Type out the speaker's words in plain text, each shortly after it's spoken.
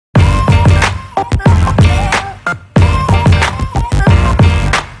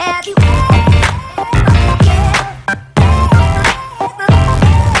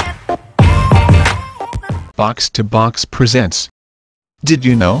Box to Box presents. Did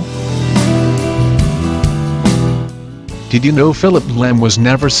you know? Did you know Philipp Lahm was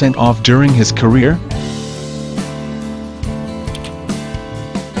never sent off during his career?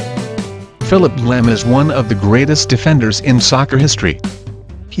 Philipp Lahm is one of the greatest defenders in soccer history.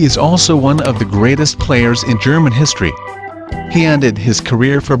 He is also one of the greatest players in German history. He ended his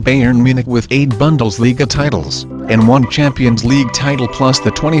career for Bayern Munich with 8 Bundesliga titles, and 1 Champions League title plus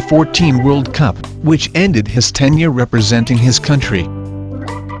the 2014 World Cup, which ended his tenure representing his country.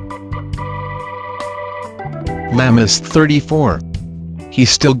 Lahm is 34. He's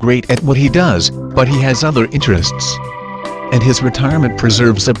still great at what he does, but he has other interests. And his retirement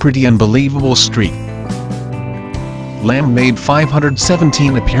preserves a pretty unbelievable streak. Lahm made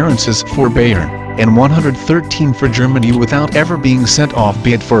 517 appearances for Bayern, and 113 for Germany without ever being sent off,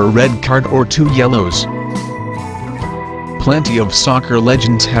 be it for a red card or 2 yellows. Plenty of soccer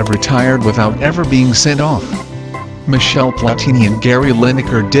legends have retired without ever being sent off. Michel Platini and Gary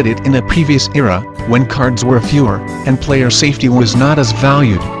Lineker did it in a previous era, when cards were fewer, and player safety was not as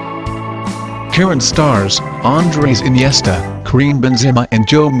valued. Current stars, Andres Iniesta, Karim Benzema and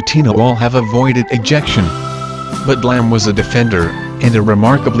Joe Moutinho all have avoided ejection. But Lahm was a defender, and a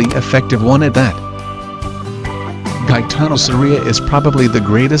remarkably effective one at that. Gaetano Soria is probably the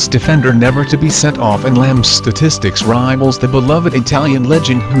greatest defender never to be sent off, and Lahm's statistics rivals the beloved Italian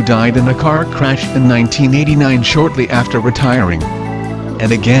legend who died in a car crash in 1989 shortly after retiring.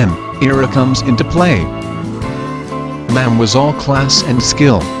 And again, era comes into play. Lahm was all class and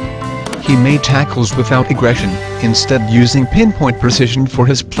skill. He made tackles without aggression, instead using pinpoint precision for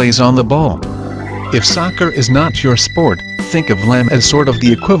his plays on the ball. If soccer is not your sport, think of Lahm as sort of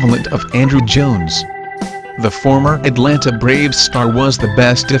the equivalent of Andrew Jones. The former Atlanta Braves star was the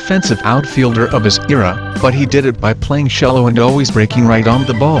best defensive outfielder of his era, but he did it by playing shallow and always breaking right on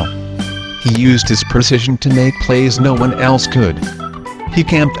the ball. He used his precision to make plays no one else could. He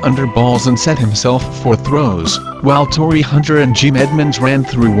camped under balls and set himself for throws, while Torrey Hunter and Jim Edmonds ran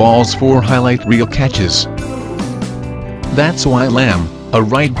through walls for highlight reel catches. That's why Lahm, a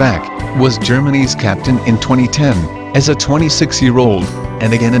right back, was Germany's captain in 2010, as a 26-year-old,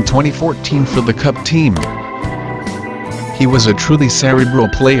 and again in 2014 for the Cup team. He was a truly cerebral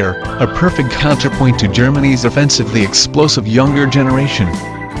player, a perfect counterpoint to Germany's offensively explosive younger generation.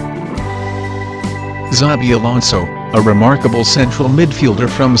 Xabi Alonso, a remarkable central midfielder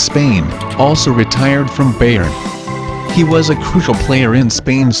from Spain, also retired from Bayern. He was a crucial player in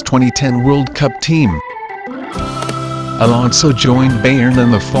Spain's 2010 World Cup team. Alonso joined Bayern in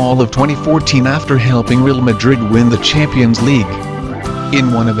the fall of 2014 after helping Real Madrid win the Champions League.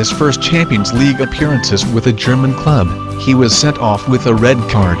 In one of his first Champions League appearances with a German club, he was sent off with a red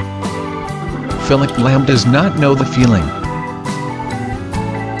card. Philipp Lahm does not know the feeling.